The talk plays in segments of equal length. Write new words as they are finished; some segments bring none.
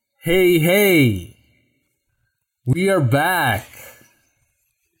Hey, hey, we are back.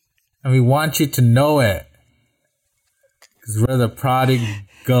 And we want you to know it. Because we're the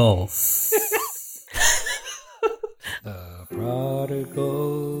prodigals. The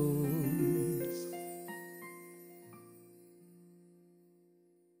prodigals.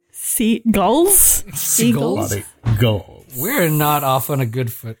 Seagulls? Prodigals. We're not off on a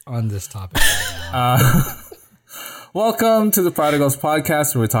good foot on this topic right now. Welcome to the Prodigals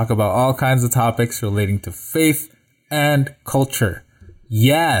Podcast, where we talk about all kinds of topics relating to faith and culture.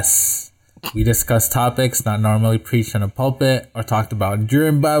 Yes, we discuss topics not normally preached in a pulpit or talked about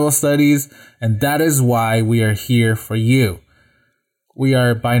during Bible studies, and that is why we are here for you. We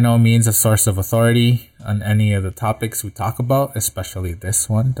are by no means a source of authority on any of the topics we talk about, especially this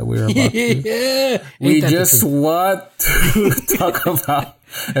one that we're about to. Yeah. We just want to talk about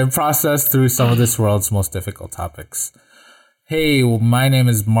and process through some of this world's most difficult topics. Hey, my name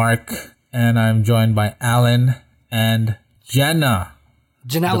is Mark, and I'm joined by Alan and Jenna.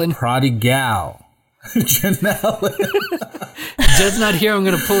 Janellen. The prodigal. Janellen. Jed's not here. I'm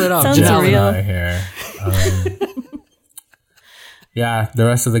going to pull it off. Sounds Janellen. real. Not here. Yeah, the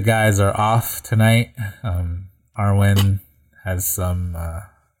rest of the guys are off tonight. Arwen has some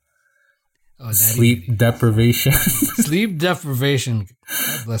sleep deprivation. Sleep deprivation.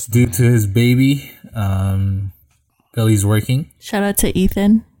 God bless the Due man. to his baby. Billy's working. Shout out to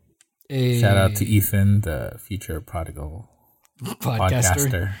Ethan. Shout out to Ethan, the future prodigal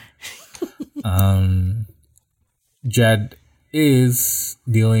podcaster. Jed is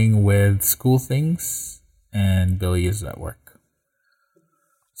dealing with school things, and Billy is at work.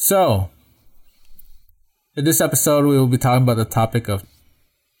 So, in this episode, we will be talking about the topic of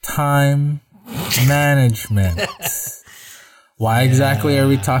time management. Why exactly are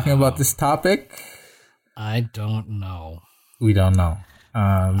we talking about this topic? I don't know. We don't know.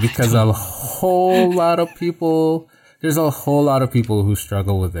 Because there's a whole lot of people who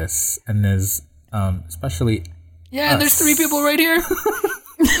struggle with this, and there's especially Yeah, there's 3 people right here.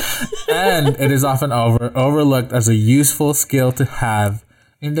 and it is often overlooked as a useful skill to have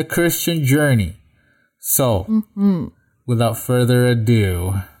in the Christian journey. So, without further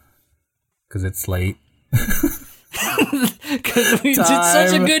ado, because it's late, Because we did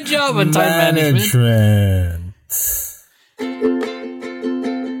such a good job on time management.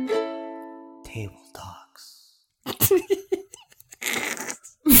 Table talks.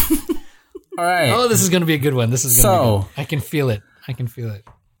 All right. Oh, this is going to be a good one. This is going to be good. I can feel it.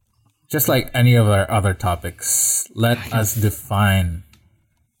 Just like any of our other topics, let us define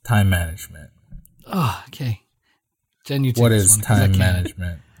time management. Oh, okay. Jen, you take What this is one, 'cause I time can't.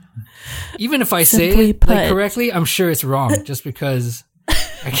 management? Even if I say Simply it put. correctly, I'm sure it's wrong just because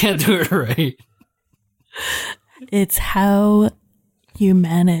I can't do it right. It's how you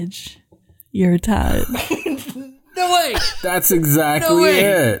manage your time. No way. That's exactly No way.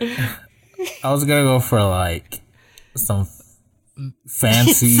 it. I was gonna go for like some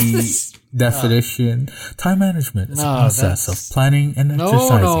fancy definition. Time management is a No, process that's- of planning and No,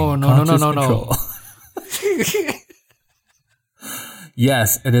 exercising no, conscious no. control.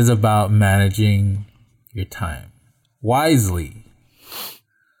 Yes, it is about managing your time wisely.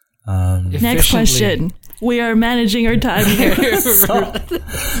 Next Efficiently. question. We are managing our time here.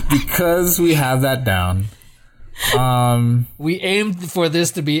 Because we have that down. We aimed for this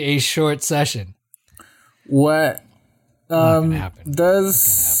to be a short session. What Not gonna happen.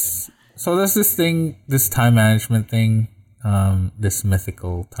 does this time management thing, this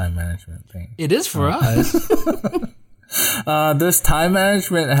mythical time management thing? It is for us. Does time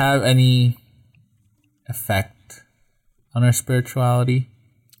management have any effect on our spirituality?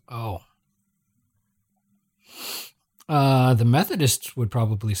 Oh. The Methodists would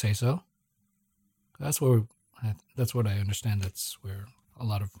probably say so. That's what I understand. That's where a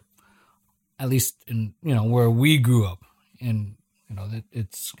lot of, at least in, where we grew up, and, that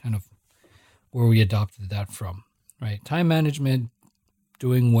it's kind of where we adopted that from, right? Time management,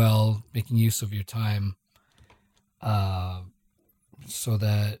 doing well, making use of your time, so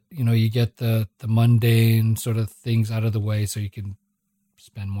that, you get the mundane sort of things out of the way so you can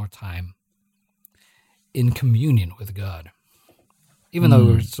spend more time in communion with God. Even though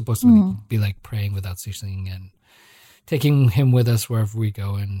we're supposed to be like praying without ceasing and taking him with us wherever we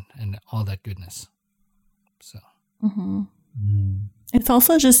go and all that goodness. So It's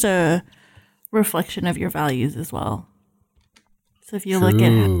also just a reflection of your values as well. So if you look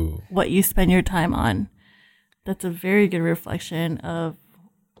True. at what you spend your time on, that's a very good reflection of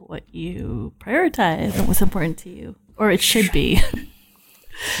what you prioritize and what's important to you, or it should be.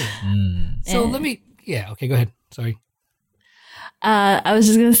 So let me, okay, go ahead. Sorry. I was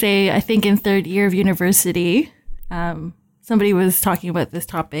just going to say, I think in third year of university, somebody was talking about this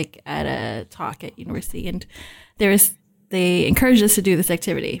topic at a talk at university, and they encouraged us to do this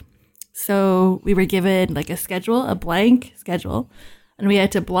activity. So we were given like a schedule, a blank schedule, and we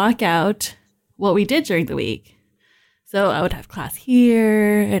had to block out what we did during the week. So I would have class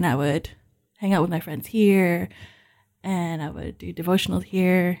here, and I would hang out with my friends here, and I would do devotionals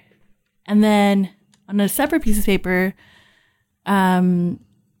here. And then on a separate piece of paper,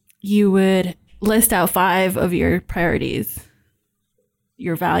 you would list out 5 of your priorities,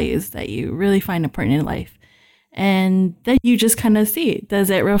 your values that you really find important in life. And then you just kind of see, does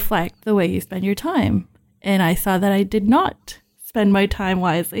it reflect the way you spend your time? And I saw that I did not spend my time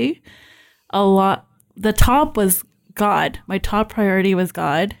wisely. A lot. The top was God. My top priority was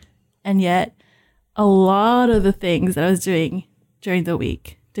God. And yet a lot of the things that I was doing during the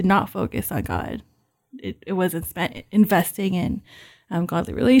week did not focus on God. It wasn't investing in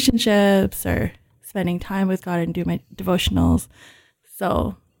godly relationships or spending time with God and doing my devotionals.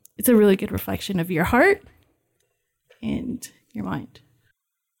 So it's a really good reflection of your heart and your mind.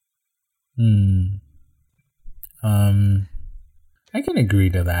 I can agree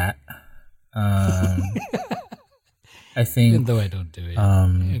to that. I think, Even though I don't do it,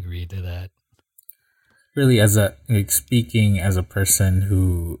 I agree to that. Really, speaking as a person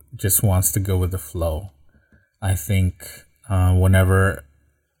who just wants to go with the flow, I think whenever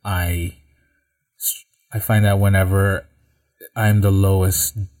I find that whenever I'm the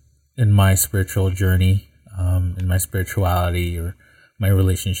lowest in my spiritual journey, in my spirituality or my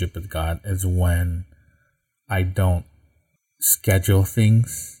relationship with God, is when I don't schedule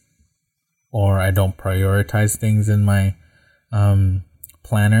things or I don't prioritize things in my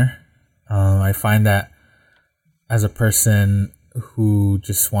planner. I find that as a person who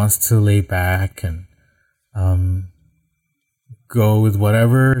just wants to lay back and go with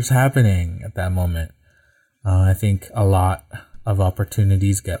whatever is happening at that moment, I think a lot of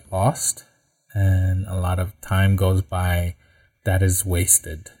opportunities get lost and a lot of time goes by that is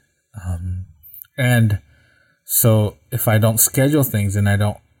wasted. And so if I don't schedule things and I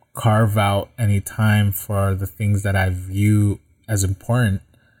don't carve out any time for the things that I view as important,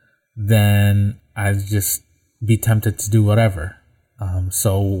 then I just be tempted to do whatever.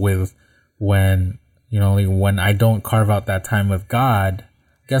 So when I don't carve out that time with God,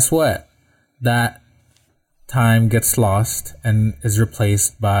 guess what? That time gets lost and is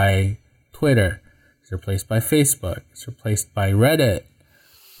replaced by Twitter. It's replaced by Facebook. It's replaced by Reddit,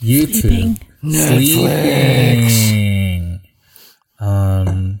 YouTube, sleeping.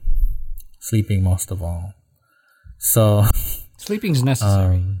 Sleeping most of all. So Sleeping's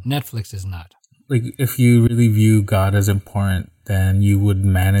necessary. Netflix is not. Like, if you really view God as important, then you would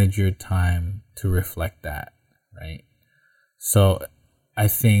manage your time to reflect that, right? So I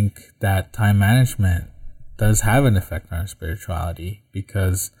think that time management does have an effect on our spirituality,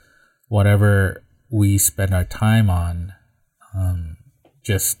 because whatever we spend our time on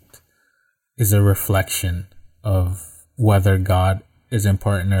just is a reflection of whether God is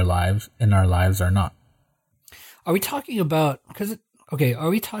important in our lives or not. Are we talking about, are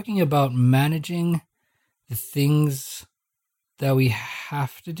we talking about managing the things that we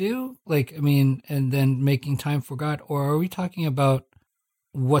have to do? And then making time for God? Or are we talking about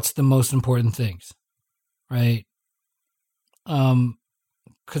what's the most important things? Right?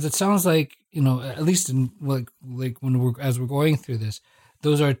 Because it sounds like, at least in when we're going through this,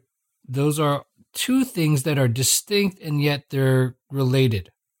 those are two things that are distinct and yet they're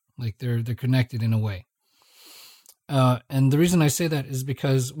related. Like they're connected in a way. And the reason I say that is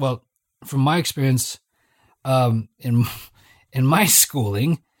because, well, from my experience, in my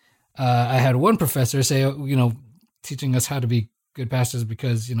schooling, I had one professor say, teaching us how to be good pastors,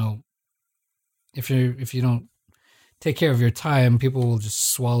 because, if you don't take care of your time, people will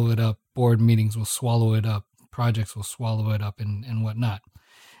just swallow it up. Board meetings will swallow it up. Projects will swallow it up and whatnot.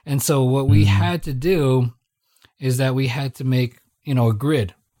 And so what we had to do is that we had to make, a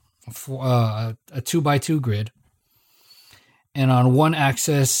grid, a 2x2 grid. And on one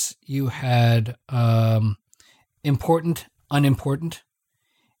axis, you had important, unimportant.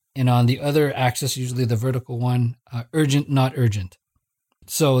 And on the other axis, usually the vertical one, urgent, not urgent.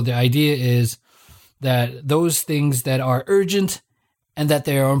 So the idea is that those things that are urgent and that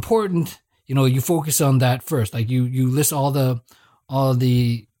they are important, you focus on that first. Like you list all the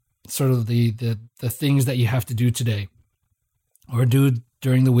sort of the things that you have to do today or do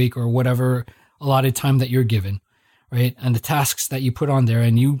during the week or whatever allotted time that you're given. Right. And the tasks that you put on there,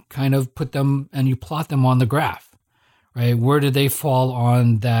 and you kind of put them and you plot them on the graph, right? Where do they fall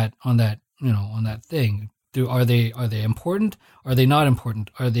on that thing? are they important? Are they not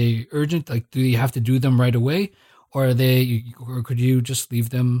important? Are they urgent? Like, do you have to do them right away? Or could you just leave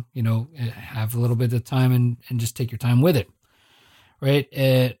them, have a little bit of time and just take your time with it? Right.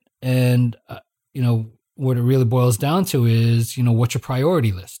 And what it really boils down to is, what's your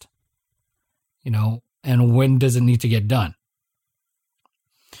priority list? And when does it need to get done?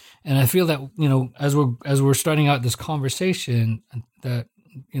 And I feel that, as we're starting out this conversation, that,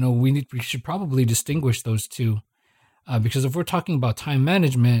 we should probably distinguish those two, because if we're talking about time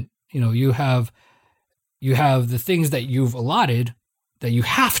management, you have the things that you've allotted that you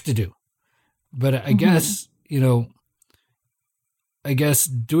have to do. But I guess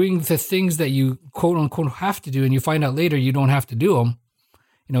doing the things that you quote unquote have to do and you find out later you don't have to do them,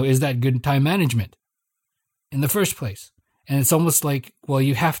 is that good time management in the first place? And it's almost like, well,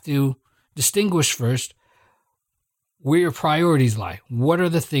 you have to distinguish first where your priorities lie. What are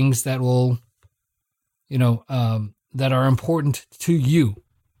the things that will, that are important to you,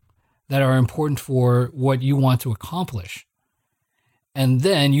 that are important for what you want to accomplish? And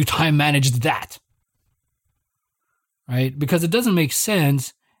then you time manage that, right? Because it doesn't make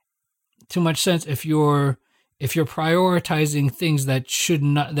too much sense if you're prioritizing things that should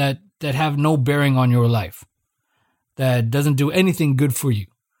not, that have no bearing on your life, that doesn't do anything good for you.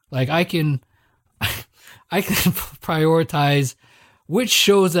 Like I can prioritize which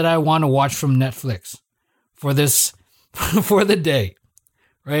shows that I want to watch from Netflix for the day,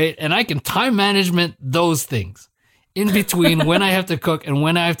 right? And I can time management those things in between when I have to cook and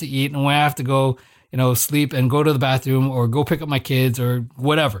when I have to eat and when I have to go, sleep and go to the bathroom or go pick up my kids or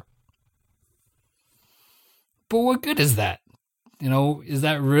whatever. But what good is that? Is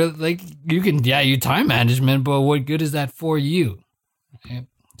that really, like, you time management, but what good is that for you? Okay,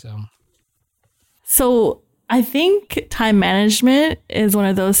 So I think time management is one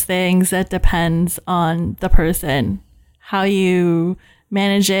of those things that depends on the person, how you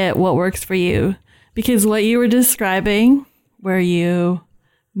manage it, what works for you. Because what you were describing, where you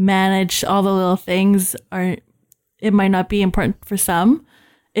manage all the little things, it might not be important for some.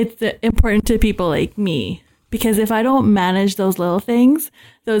 It's important to people like me. Because if I don't manage those little things,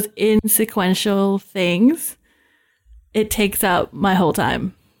 those insequential things, it takes up my whole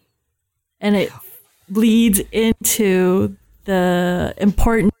time. And it leads into the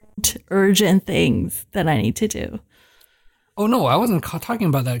important, urgent things that I need to do. Oh no, I wasn't talking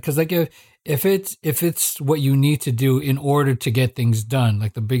about that. Because like if it's what you need to do in order to get things done,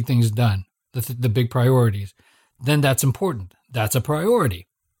 like the big things done, the big priorities, then that's important. That's a priority,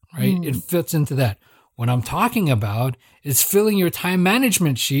 right? It fits into that. What I'm talking about is filling your time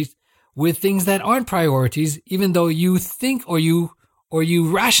management sheet with things that aren't priorities, even though you think or you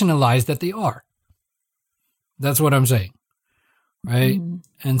rationalize that they are. That's what I'm saying, right?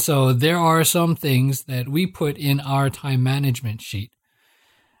 And so there are some things that we put in our time management sheet,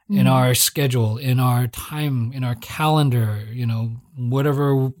 in our schedule, in our time, in our calendar,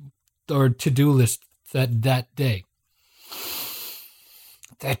 whatever, or to-do list that day,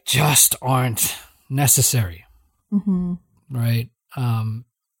 that just aren't necessary, right? And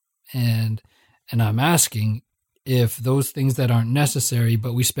I'm asking if those things that aren't necessary,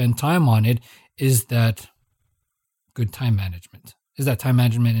 but we spend time on it, is that good time management? Is that time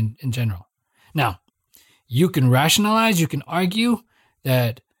management in general? Now, you can rationalize, you can argue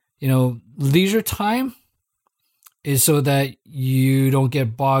that, leisure time is so that you don't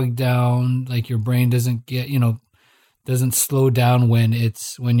get bogged down, like your brain doesn't get, doesn't slow down when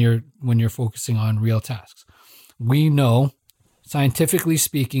you're focusing on real tasks. We know, scientifically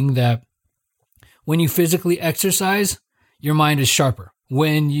speaking, that when you physically exercise, your mind is sharper.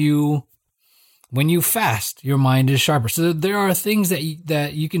 When you fast, your mind is sharper. So there are things that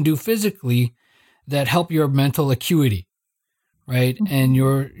you can do physically that help your mental acuity, right? And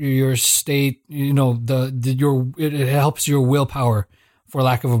your state, it helps your willpower, for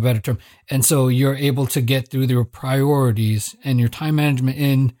lack of a better term. And so you're able to get through your priorities and your time management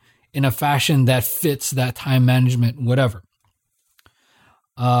in a fashion that fits that time management, whatever.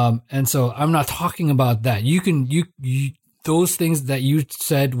 And so I'm not talking about that. You those things that you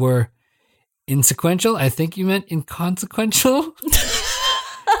said were insequential. I think you meant inconsequential,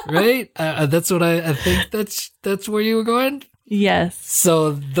 right? That's what I think. That's where you were going. Yes.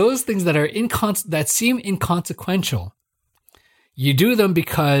 So those things that are that seem inconsequential, you do them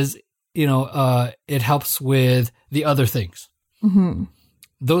because, it helps with the other things.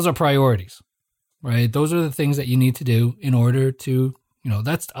 Those are priorities, right? Those are the things that you need to do in order to,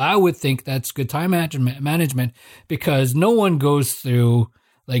 I would think that's good time management, because no one goes through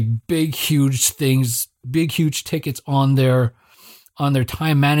like big, huge things, big, huge tickets on their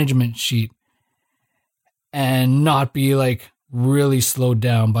time management sheet and not be like really slowed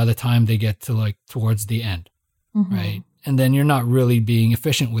down by the time they get to like towards the end, right? And then you're not really being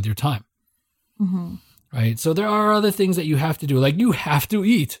efficient with your time, right? So there are other things that you have to do, like you have to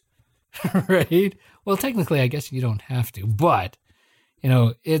eat, right? Well, technically, I guess you don't have to, but you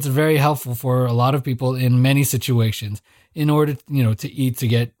know, it's very helpful for a lot of people in many situations in order, you know, to eat, to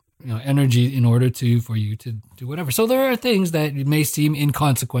get, you know, energy in order for you to do whatever. So there are things that may seem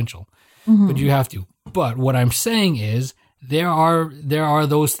inconsequential, but you have to. But what I'm saying is there are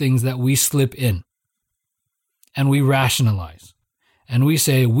those things that we slip in and we rationalize and we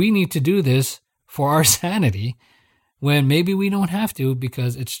say we need to do this for our sanity when maybe we don't have to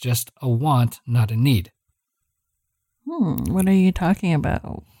because it's just a want, not a need. What are you talking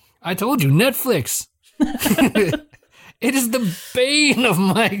about? I told you, Netflix. It is the bane of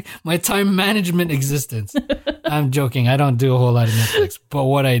my time management existence. I'm joking. I don't do a whole lot of Netflix,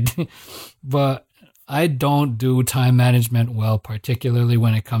 but I don't do time management well, particularly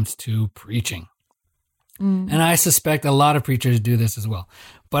when it comes to preaching. And I suspect a lot of preachers do this as well.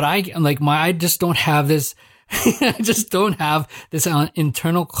 But I just don't have this. I just don't have this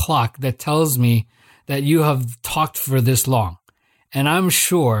internal clock that tells me that you have talked for this long. And I'm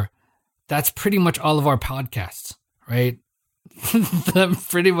sure that's pretty much all of our podcasts, right? I'm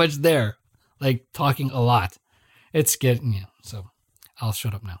pretty much there, like talking a lot. It's getting, yeah, so I'll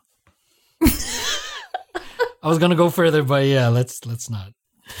shut up now. I was going to go further, but yeah, let's not.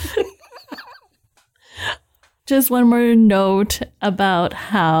 Just one more note about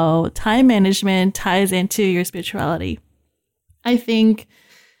how time management ties into your spirituality. I think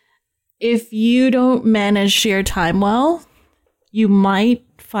if you don't manage your time well, you might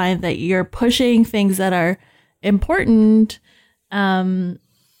find that you're pushing things that are important and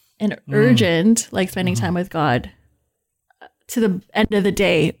urgent, like spending time with God, to the end of the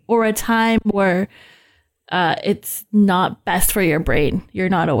day, or a time where it's not best for your brain. You're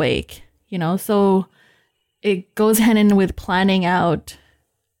not awake, you know? So it goes hand in with planning out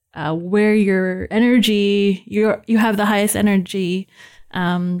where your energy, you have the highest energy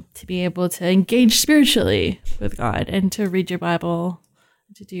to be able to engage spiritually with God and to read your Bible,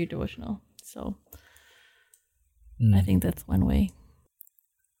 to do your devotional. So I think that's one way.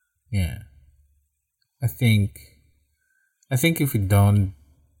 Yeah. I think if we don't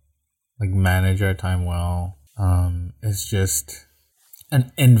like manage our time well, it's just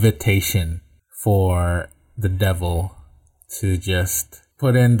an invitation for the devil to just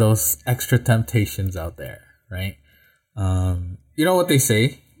put in those extra temptations out there, right? You know what they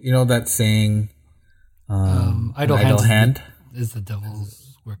say? You know that saying, idle hand is the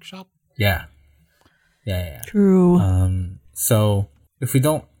devil's workshop. Yeah. True. So if we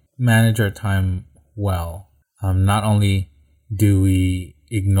don't manage our time well, not only do we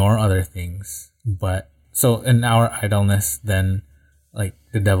ignore other things, but so in our idleness, then like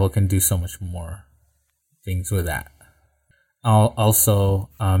the devil can do so much more things with that. Also,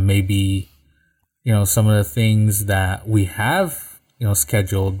 maybe, you know, some of the things that we have, you know,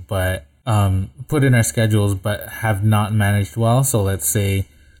 scheduled, but put in our schedules, but have not managed well. So let's say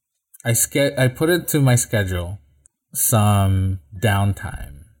I put into my schedule some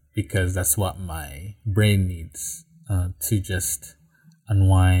downtime because that's what my brain needs to just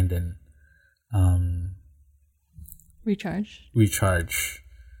unwind and recharge.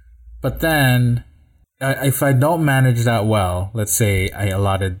 But then if I don't manage that well, let's say I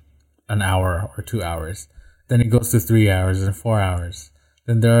allotted an hour or 2 hours, then it goes to 3 hours and 4 hours.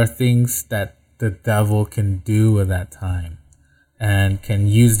 Then there are things that the devil can do with that time and can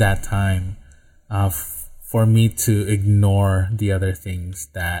use that time for me to ignore the other things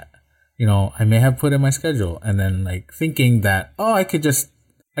that, you know, I may have put in my schedule, and then like thinking that, oh, I can just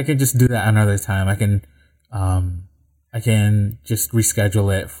do that another time. I can just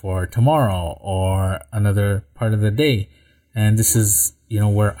reschedule it for tomorrow or another part of the day. And this is, you know,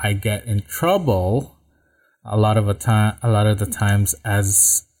 where I get in trouble a lot of the times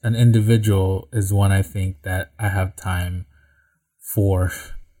as an individual, is when I think that I have time for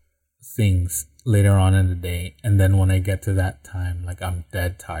things later on in the day, and then when I get to that time, like I'm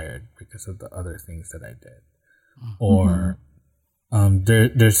dead tired because of the other things that I did. Or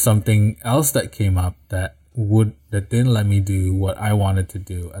there's something else that came up that didn't let me do what I wanted to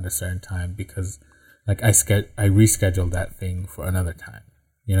do at a certain time because like I rescheduled that thing for another time.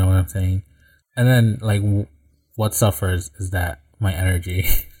 You know what I'm saying? And then like what suffers is that my energy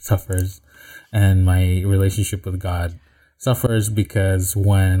suffers and my relationship with God suffers, because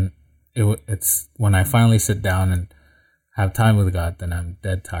when I finally sit down and have time with God, then I'm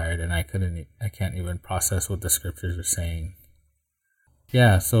dead tired and I can't even process what the scriptures are saying.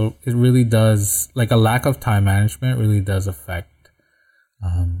 Yeah, so it really does, like a lack of time management really does affect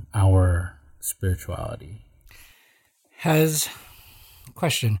our spirituality. Has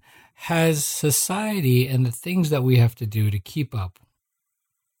society and the things that we have to do to keep up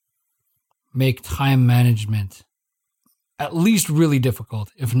make time management at least really difficult,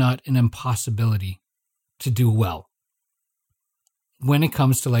 if not an impossibility to do well? When it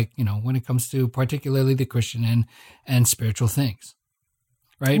comes to when it comes to particularly the Christian and spiritual things,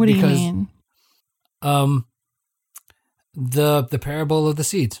 right? What do you mean? The parable of the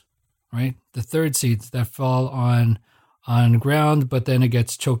seeds, right? The third seeds that fall on ground, but then it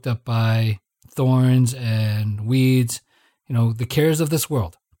gets choked up by thorns and weeds, the cares of this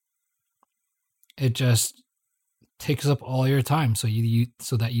world. It just takes up all your time so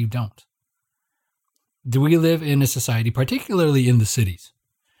that you don't. Do we live in a society, particularly in the cities,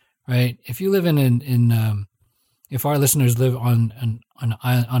 right? If you live if our listeners live on an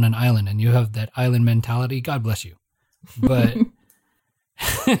island and you have that island mentality, God bless you. But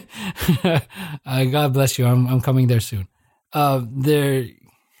God bless you. I'm coming there soon. But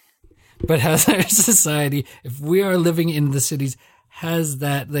has our society, if we are living in the cities, has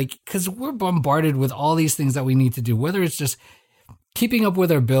that, because we're bombarded with all these things that we need to do, whether it's just keeping up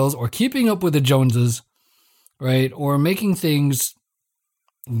with our bills or keeping up with the Joneses, right? Or making things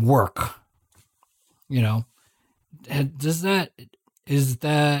work, is that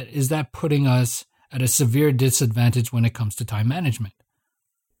putting us at a severe disadvantage when it comes to time management?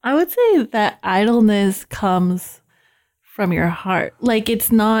 I would say that idleness comes from your heart. Like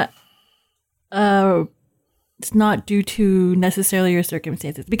it's not due to necessarily your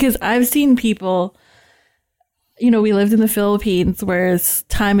circumstances, because I've seen people, we lived in the Philippines where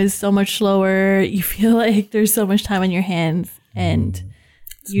time is so much slower. You feel like there's so much time on your hands and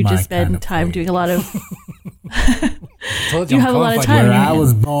you just spend time doing a lot of you have a lot of time. Where I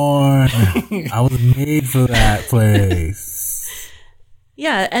was born. I was made for that place.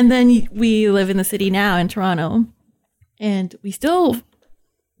 Yeah, and then we live in the city now in Toronto, and we still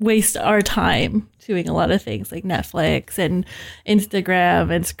waste our time doing a lot of things like Netflix and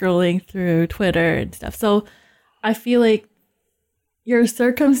Instagram and scrolling through Twitter and stuff. So I feel like your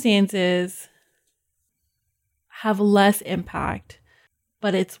circumstances have less impact,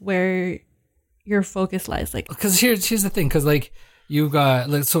 but it's where your focus lies. Like, because here's the thing, because you've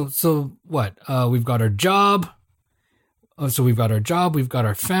got so what? We've got our job. So we've got our job. We've got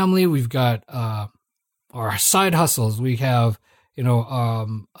our family. We've got our side hustles. We have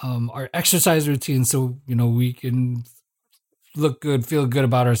our exercise routine, so we can look good, feel good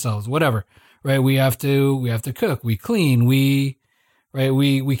about ourselves, whatever. Right? We have to cook. We clean. We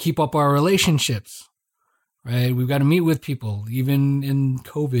keep up our relationships. Right? We've got to meet with people, even in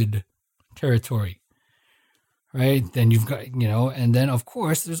COVID territory. Right? Then you've got, and then of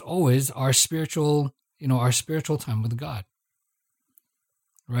course there's always our spiritual time with God.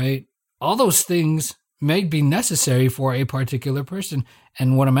 Right? All those things may be necessary for a particular person.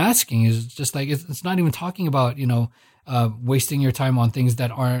 And what I'm asking is just it's not even talking about, wasting your time on things that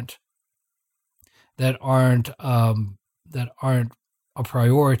aren't a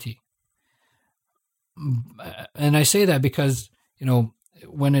priority. And I say that because,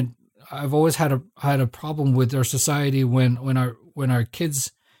 I've always had a problem with our society when our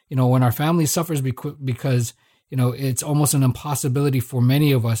kids, when our family suffers because, it's almost an impossibility for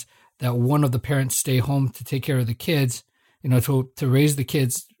many of us that one of the parents stay home to take care of the kids, to raise the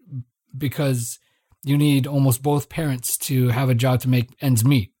kids, because you need almost both parents to have a job to make ends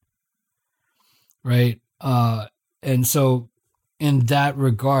meet. Right. And so in that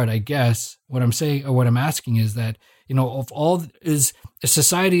regard, I guess what I'm saying or what I'm asking is that, is a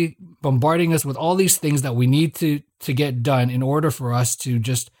society bombarding us with all these things that we need to get done in order for us to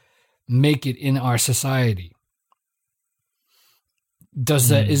just make it in our society. Does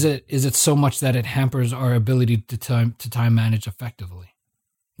that, is it so much that it hampers our ability to time manage effectively?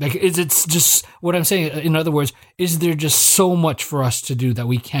 Is it just what I'm saying? In other words, is there just so much for us to do that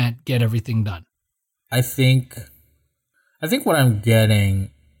we can't get everything done? I think what I'm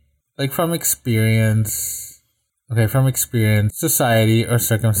getting, from experience, society or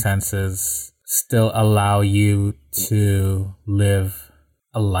circumstances still allow you to live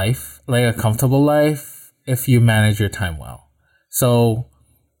a life, a comfortable life, if you manage your time well. So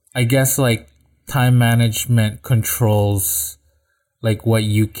I guess time management controls what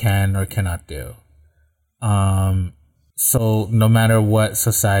you can or cannot do. So no matter what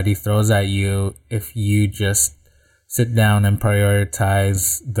society throws at you, if you just sit down and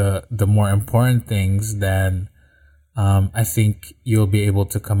prioritize the more important things, then I think you'll be able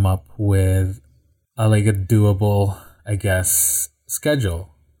to come up with a doable, I guess,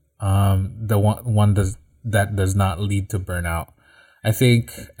 schedule. The one that does not lead to burnout. I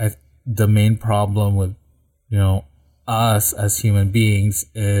think the main problem with, us as human beings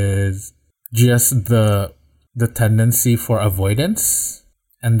is just the tendency for avoidance,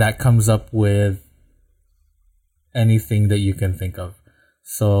 and that comes up with anything that you can think of.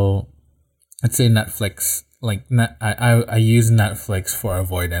 So let's say Netflix. Like I use Netflix for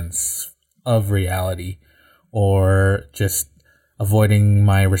avoidance of reality, or just avoiding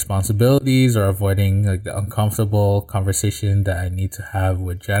my responsibilities, or avoiding like the uncomfortable conversation that I need to have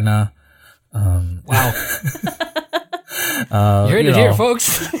with Jenna. Wow. You heard it here,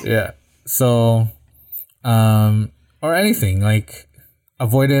 folks. Yeah. So, or anything like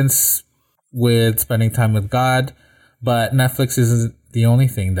avoidance with spending time with God, but Netflix isn't the only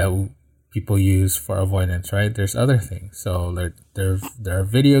thing that people use for avoidance, right? There's other things. So there are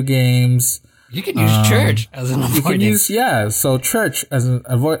video games. You can use church as an avoidance. So church as an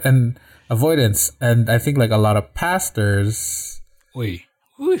avoidance, and I think like a lot of pastors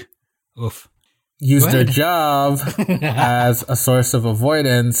use their job as a source of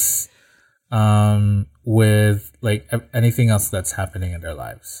avoidance with like anything else that's happening in their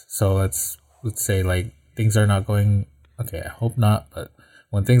lives. So let's say like things are not going okay. I hope not, but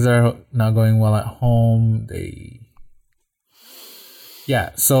when things are not going well at home,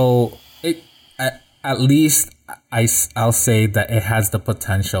 so at least I'll say that it has the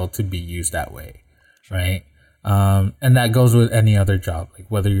potential to be used that way, right? And that goes with any other job, like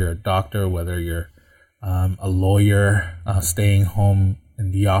whether you're a doctor, whether you're a lawyer, staying home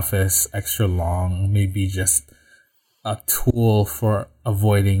in the office extra long, maybe just a tool for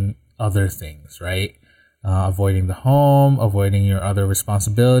avoiding other things, right? Avoiding the home, avoiding your other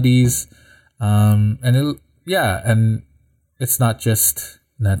responsibilities, and it's not just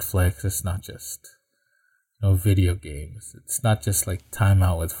Netflix, it's not just video games, it's not just like time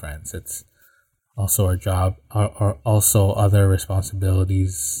out with friends, it's also our job, or also other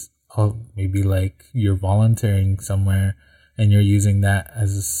responsibilities. Or maybe like you're volunteering somewhere and you're using that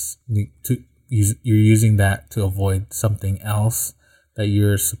to avoid something else that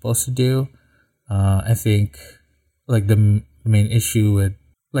you're supposed to do. I think like the main issue with,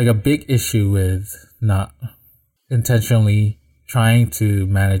 like a big issue with not intentionally trying to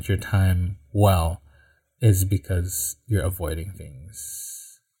manage your time well is because you're avoiding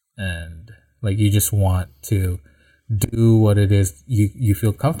things, and like you just want to do what it is you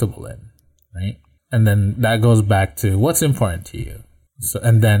feel comfortable in, right? And then that goes back to what's important to you. So,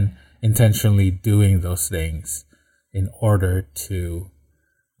 and then intentionally doing those things in order to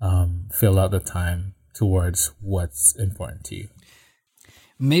fill out the time towards what's important to you.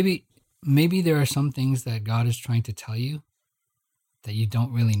 Maybe there are some things that God is trying to tell you that you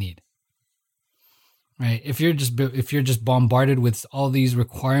don't really need. Right? If you're just bombarded with all these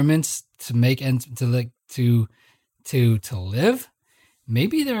requirements to make and to live,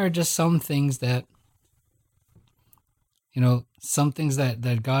 maybe there are just some things that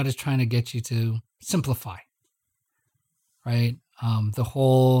that God is trying to get you to simplify. Right? The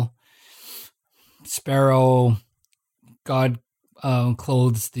whole sparrow, God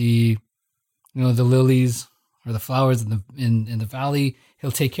clothes the lilies or the flowers in the valley.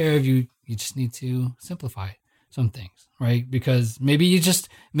 He'll take care of you. You just need to simplify some things, right? Because maybe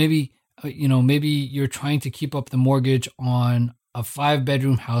you're trying to keep up the mortgage on a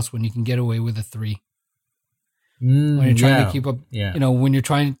 5-bedroom house when you can get away with a 3. When you're trying to keep up, when you're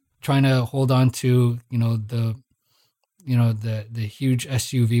trying to hold on to, the huge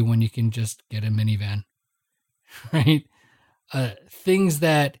SUV when you can just get a minivan, right? Things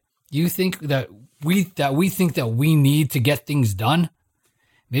that you think that we think that we need to get things done.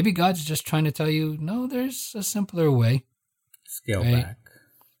 Maybe God's just trying to tell you, no, there's a simpler way.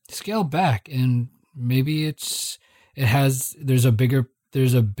 Scale back, and maybe there's a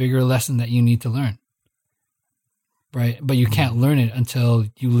bigger lesson that you need to learn, right? But you can't learn it until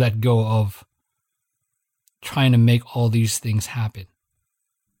you let go of trying to make all these things happen.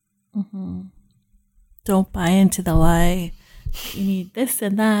 Mm-hmm. Don't buy into the lie. You need this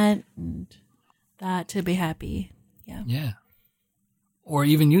and that to be happy. Yeah. Or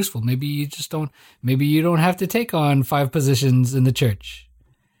even useful. Maybe you don't have to take on 5 positions in the church.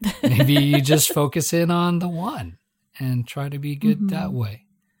 Maybe you just focus in on the one and try to be good that way.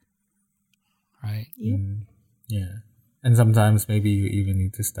 Right? Yep. Yeah. And sometimes maybe you even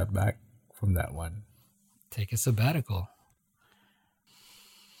need to step back from that one. Take a sabbatical.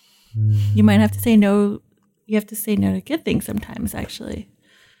 You might have to say no. You have to say no to good things sometimes, actually.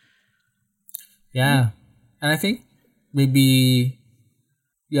 Yeah. And I think maybe...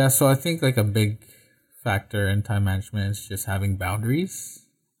 Yeah, so I think like a big factor in time management is just having boundaries.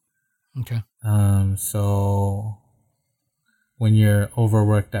 Okay. So when you're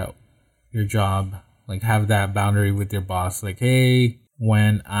overworked at your job, like have that boundary with your boss. Like, hey,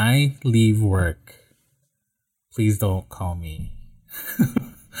 when I leave work, please don't call me.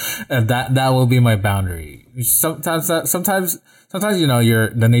 And that will be my boundary. Sometimes you know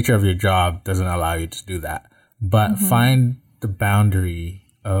the nature of your job doesn't allow you to do that. But find the boundary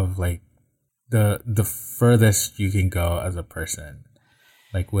of like the furthest you can go as a person,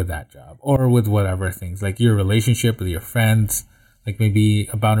 like with that job or with whatever things, like your relationship with your friends. Like maybe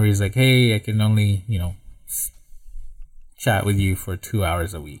a boundary is like, hey, I can only, chat with you for 2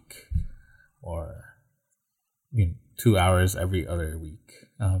 hours a week, or 2 hours every other week,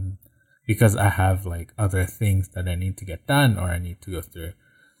 because I have like other things that I need to get done or I need to go through.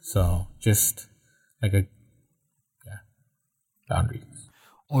 So just like boundaries.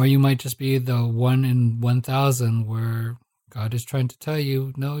 Or you might just be the 1 in 1,000 where God is trying to tell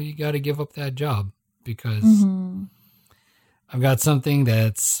you, no, you got to give up that job because I've got something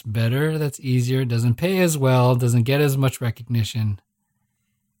that's better, that's easier, doesn't pay as well, doesn't get as much recognition,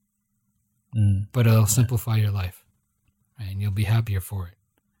 but it'll simplify your life, right? And you'll be happier for it.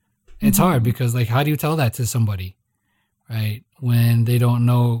 It's hard because, like, how do you tell that to somebody, right? When they don't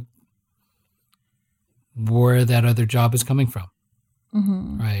know where that other job is coming from,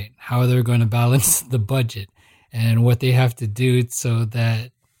 right? How they're going to balance the budget and what they have to do so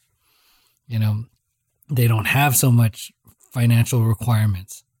that, they don't have so much financial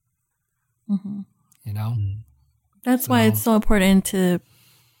requirements, That's why it's so important to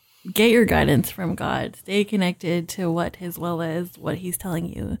get your guidance from God. Stay connected to what his will is, what he's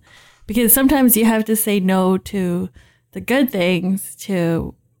telling you. Because sometimes you have to say no to the good things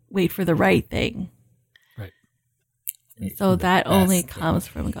to wait for the right thing. Right. So that only comes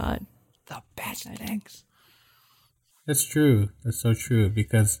from God. The best things. That's true. That's so true,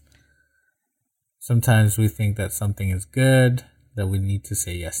 because sometimes we think that something is good, that we need to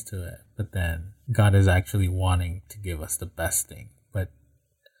say yes to it. But then God is actually wanting to give us the best thing. But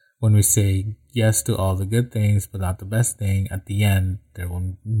when we say yes to all the good things, but not the best thing, at the end, there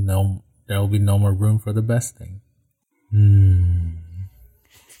will be no more room for the best thing.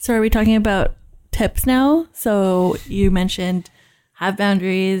 So are we talking about tips now? So you mentioned have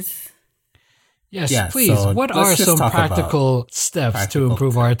boundaries. Yes, Yeah, please. so What let's are just some talk about practical steps to practical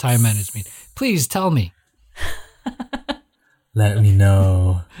improve our tips. time management? Please tell me. Let me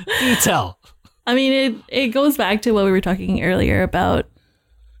know. Do tell. I mean, it goes back to what we were talking earlier about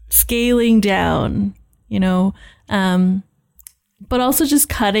scaling down, but also just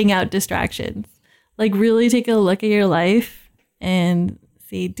cutting out distractions. Like really take a look at your life and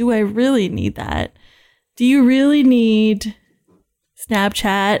see, do I really need that? Do you really need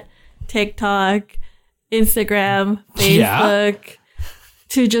Snapchat, TikTok, Instagram, Facebook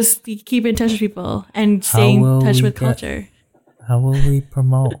to just keep in touch with people and stay in touch with culture? How will we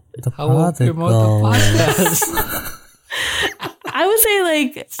promote the podcast? I would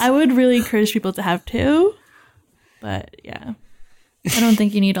say, I would really encourage people to have two. But, yeah. I don't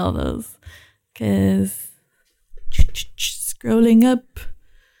think you need all those. Because scrolling up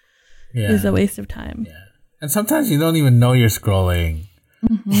is a waste of time. Yeah. And sometimes you don't even know you're scrolling.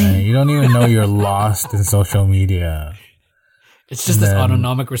 Right? You don't even know you're lost in social media. It's just this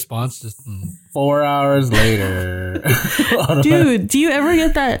autonomic response. 4 hours later. Dude, do you ever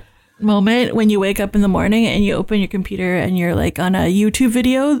get that moment when you wake up in the morning and you open your computer and you're like on a YouTube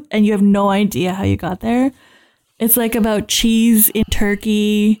video and you have no idea how you got there? It's like about cheese in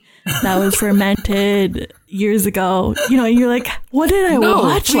Turkey that was fermented years ago. And you're like, what did I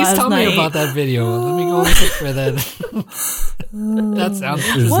watch last night? Please tell me about that video. Let me go look for that. That sounds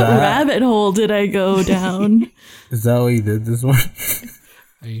interesting. What rabbit hole did I go down? Is that what you did this morning?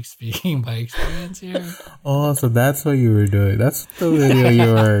 Are you speaking by experience here? Oh, so that's what you were doing. That's the video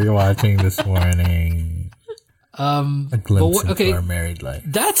you were watching this morning. A glimpse into our married life.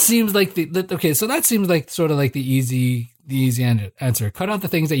 That seems like that seems like sort of like the easy answer. Cut out the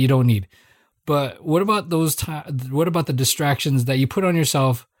things that you don't need. But what about what about the distractions that you put on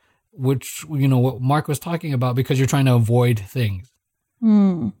yourself, which what Mark was talking about, because you're trying to avoid things?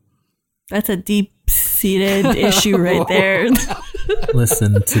 That's a deep-seated issue right there.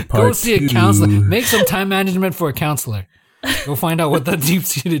 Listen to part Go see a counselor. Make some time management for a counselor. Go find out what the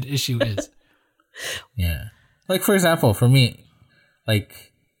deep-seated issue is. Yeah. Like, for example, for me, I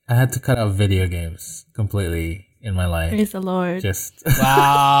had to cut out video games completely in my life. Praise the Lord.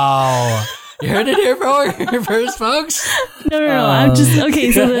 Wow. You heard it here first, folks? No. I'm just...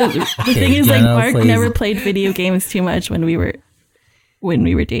 Okay, so the thing is, Mark never played video games too much when we were when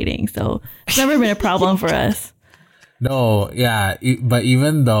we were dating. So it's never been a problem for us. No, yeah, but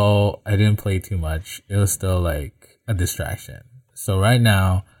even though I didn't play too much, it was still like a distraction. So right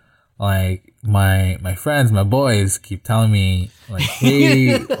now, like my friends, my boys keep telling me like,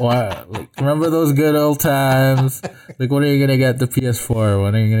 hey, like, remember those good old times? Like, when are you gonna get the PS4?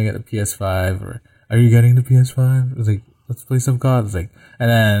 When are you gonna get the PS5? Or are you getting the PS5? It's like, let's play some COD. It's like, and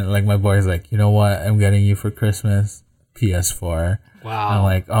then like my boy's like, you know what? I'm getting you for Christmas PS4. Wow. And I'm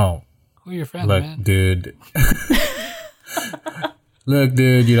like, oh, Who are your friends, look, man? dude. Look,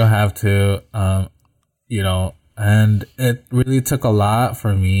 dude, you don't have to. You know, and it really took a lot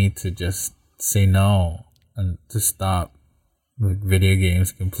for me to just say no and to stop with video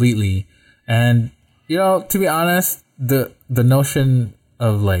games completely. And you know, to be honest, the notion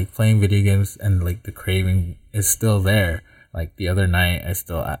of like playing video games and like the craving is still there. Like the other night,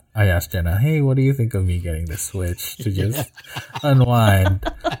 I asked Jenna, "Hey, what do you think of me getting the Switch to just unwind?"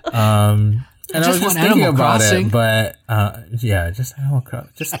 And I was just thinking about it, but yeah, just Animal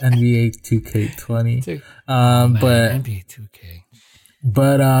Crossing, just NBA 2K20. But NBA 2K.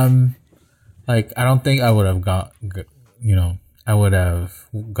 But like I don't think I would have I would have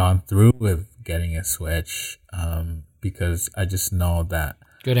gone through with getting a Switch, because I just know that.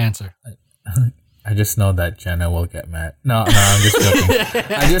 Good answer. I just know that Jenna will get mad. No, I'm just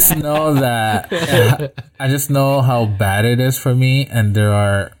joking. I just know that. I just know how bad it is for me, and there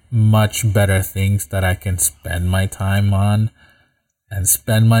are much better things that I can spend my time on and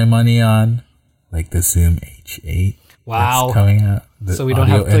spend my money on, like the Zoom H8. Wow. That's coming out. So we don't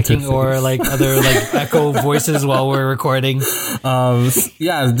have clicking or like other like echo voices while we're recording.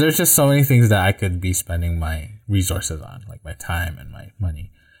 Yeah, there's just so many things that I could be spending my resources on, like my time and my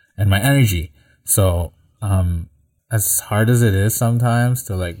money and my energy. So, as hard as it is sometimes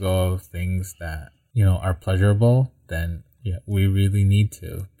to let go of things that, you know, are pleasurable, then yeah, we really need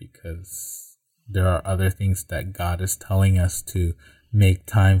to, because there are other things that God is telling us to make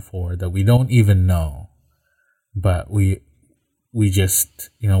time for that we don't even know. But we just,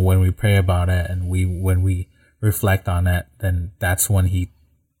 you know, when we pray about it and when we reflect on it, then that's when he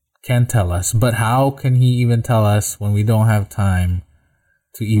can tell us. But how can he even tell us when we don't have time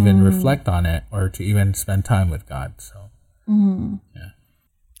to even reflect on it or to even spend time with God? So, yeah.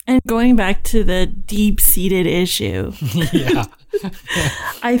 And going back to the deep-seated issue, Yeah.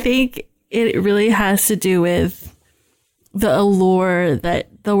 I think it really has to do with the allure that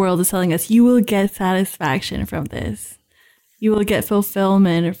the world is telling us. You will get satisfaction from this. You will get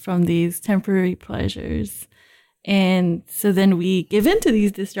fulfillment from these temporary pleasures. And so then we give into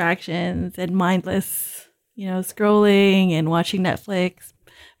these distractions and mindless, you know, scrolling and watching Netflix,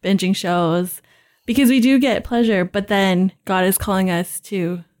 binging shows, because we do get pleasure. But then God is calling us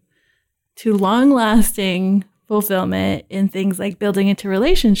to long-lasting fulfillment in things like building into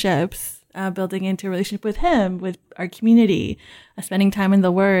relationships, building into a relationship with Him, with our community, spending time in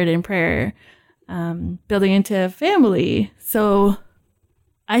the Word and prayer, building into family. So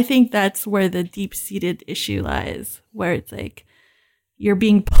I think that's where the deep-seated issue lies, where it's like you're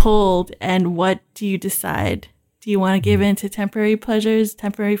being pulled, and what do you decide? Do you want to give in to temporary pleasures,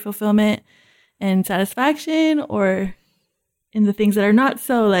 temporary fulfillment and satisfaction, or in the things that are not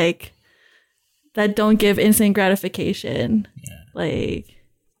so like, that don't give instant gratification, like,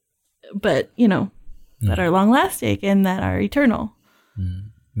 but you know, that are long lasting and that are eternal.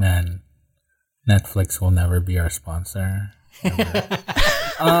 Man, Netflix will never be our sponsor. No,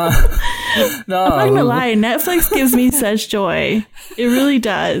 I'm not gonna lie, Netflix gives me such joy. It really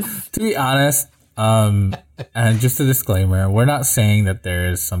does. To be honest, and just a disclaimer, we're not saying that there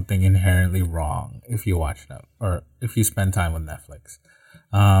is something inherently wrong if you watch them or if you spend time with Netflix.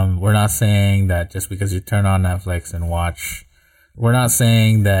 We're not saying that just because you turn on Netflix and watch, we're not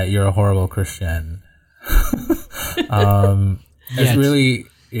saying that you're a horrible Christian. It's really,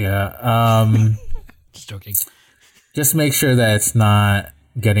 Just joking. just make sure that it's not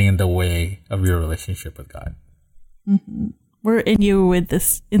getting in the way of your relationship with God. Mm-hmm. We're in you with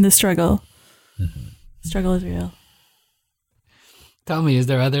this, in the struggle. Mm-hmm. Struggle is real. Tell me, is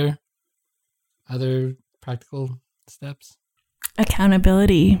there other practical steps?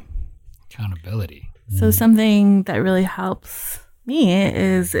 Accountability. So something that really helps me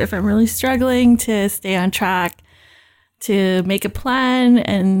is if I'm really struggling to stay on track, to make a plan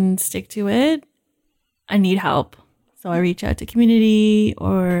and stick to it, I need help. So I reach out to community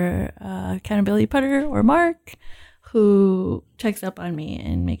or accountability partner or Mark, who checks up on me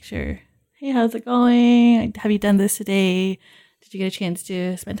and makes sure, hey, how's it going? Have you done this today? Did you get a chance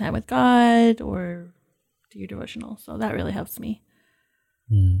to spend time with God or do your devotional? So that really helps me.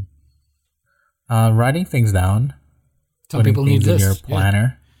 Writing things down. Some people need in your lists.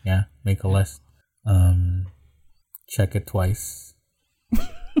 planner. Yeah, make a list. Check it twice. Are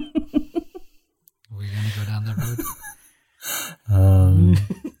we gonna go down that road?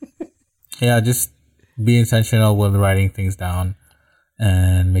 Yeah, just be intentional with writing things down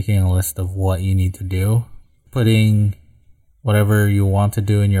and making a list of what you need to do. Putting whatever you want to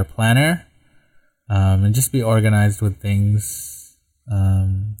do in your planner, and just be organized with things.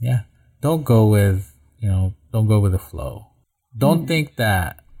 Yeah, don't go with the flow. Don't think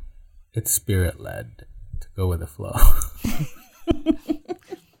that it's spirit led to go with the flow.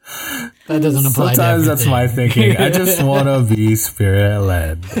 That doesn't apply. Sometimes to that's my thinking. I just want to be spirit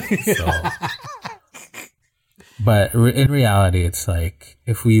led. So. But in reality, it's like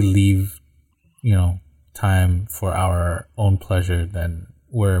if we leave, time for our own pleasure, then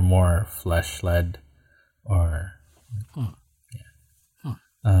we're more flesh led, or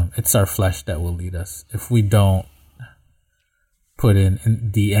it's our flesh that will lead us if we don't put in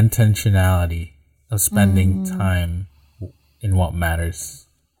the intentionality of spending time in what matters.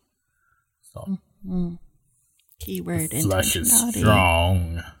 So, Keyword flesh is intentionality.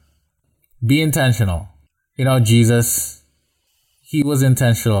 strong. Be intentional. Jesus, he was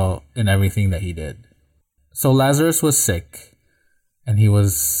intentional in everything that he did. So Lazarus was sick, and he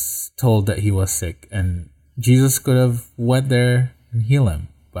was told that he was sick, and Jesus could have went there and healed him,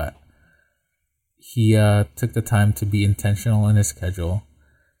 but he took the time to be intentional in his schedule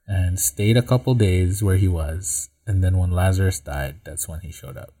and stayed a couple days where he was, and then when Lazarus died, that's when he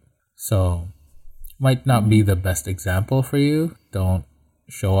showed up. So, might not be the best example for you. Don't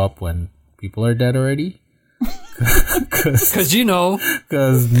show up when people are dead already. Because no,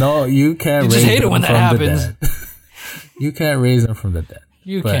 you can't raise them from the dead. You can't raise them from the dead.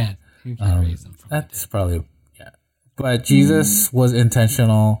 You can't raise them from the dead. That's probably, yeah. But Jesus was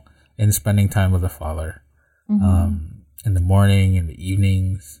intentional in spending time with the Father, in the morning, in the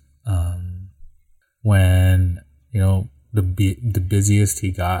evenings, when, the busiest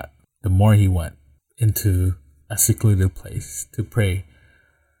he got, the more he went into a secluded place to pray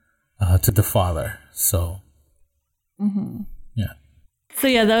to the Father. So, yeah. So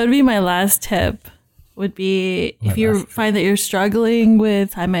yeah, that would be my last tip. Would be if you find that you're struggling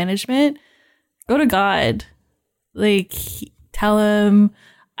with time management, go to God. Tell him,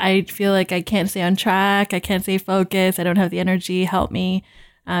 I feel like I can't stay on track. I can't stay focused. I don't have the energy. Help me.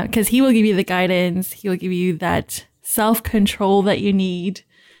 Because he will give you the guidance. He will give you that self-control that you need.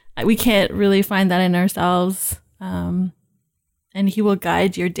 We can't really find that in ourselves. And he will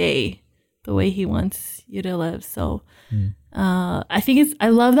guide your day the way he wants you to live. So I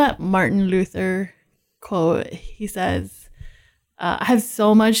love that Martin Luther quote. He says, I have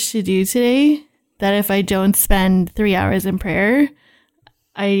so much to do today that if I don't spend 3 hours in prayer,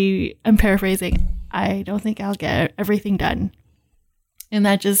 I'm paraphrasing, I don't think I'll get everything done. And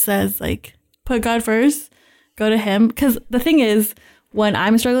that just says, put God first, go to him. Because the thing is, when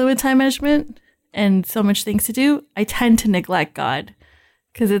I'm struggling with time management and so much things to do, I tend to neglect God.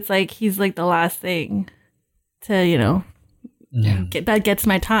 Because it's he's the last thing to, that gets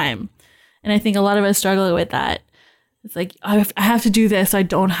my time. And I think a lot of us struggle with that. It's I have to do this, so I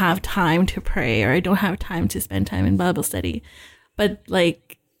don't have time to pray, or I don't have time to spend time in Bible study. But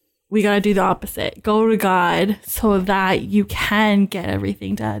we got to do the opposite. Go to God so that you can get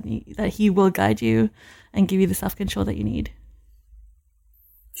everything done, that he will guide you and give you the self-control that you need.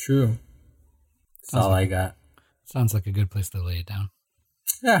 True. That's all I got. Sounds like a good place to lay it down.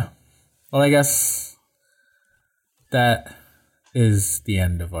 Yeah. Well, I guess that is the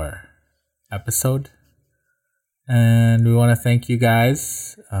end of our episode. And we want to thank you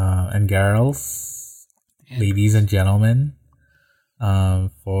guys and girls, ladies and gentlemen,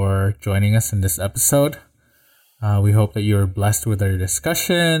 for joining us in this episode. We hope that you were blessed with our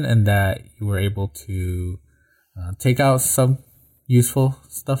discussion and that you were able to take out some useful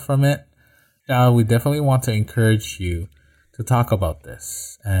stuff from it. We definitely want to encourage you to talk about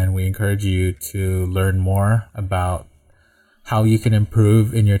this, and we encourage you to learn more about how you can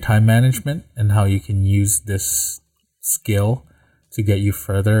improve in your time management and how you can use this skill to get you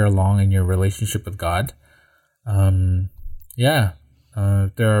further along in your relationship with God. There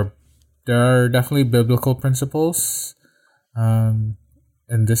are definitely biblical principles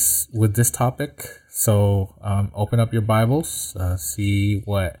with this topic. So open up your Bibles, see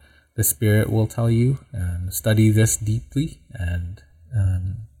what the Spirit will tell you, and study this deeply and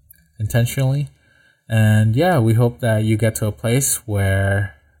intentionally. And we hope that you get to a place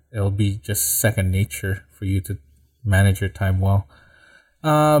where it'll be just second nature for you to manage your time well.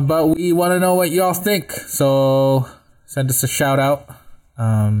 But we want to know what y'all think. So send us a shout out.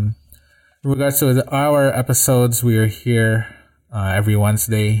 In regards to our episodes, we are here every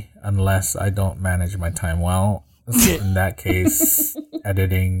Wednesday, unless I don't manage my time well. So in that case,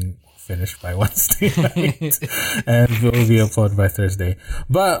 editing finished by Wednesday night and will be uploaded by Thursday.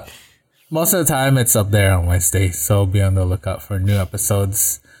 But most of the time, it's up there on Wednesday, so be on the lookout for new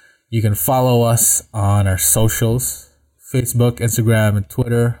episodes. You can follow us on our socials, Facebook, Instagram, and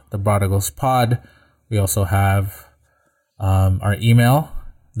Twitter, The Prodigals Pod. We also have our email,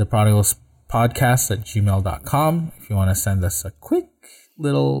 theprodigalspodcast@gmail.com. If you want to send us a quick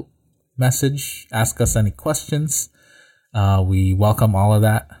little message, ask us any questions, we welcome all of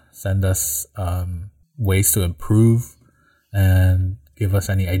that. Send us ways to improve and give us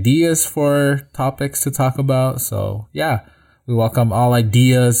any ideas for topics to talk about. So yeah, we welcome all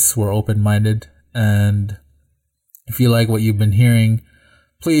ideas. We're open-minded. And if you like what you've been hearing,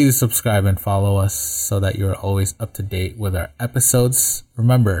 please subscribe and follow us so that you're always up to date with our episodes.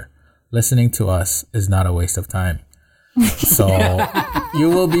 Remember, listening to us is not a waste of time. So you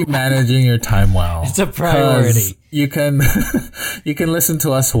will be managing your time well. It's a priority. You can you can listen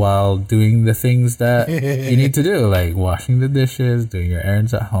to us while doing the things that you need to do, like washing the dishes, doing your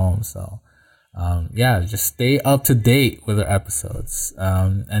errands at home. So yeah, just stay up to date with our episodes.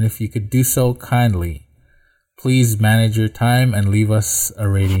 And if you could do so kindly, please manage your time and leave us a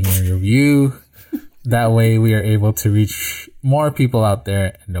rating and review. That way we are able to reach more people out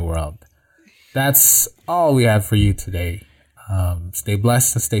there in the world. That's all we have for you today. Stay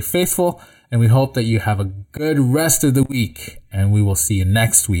blessed and stay faithful, and we hope that you have a good rest of the week, and we will see you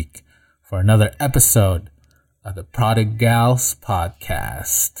next week for another episode of the Prodigals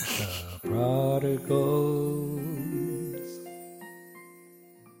Podcast. The Prodigals.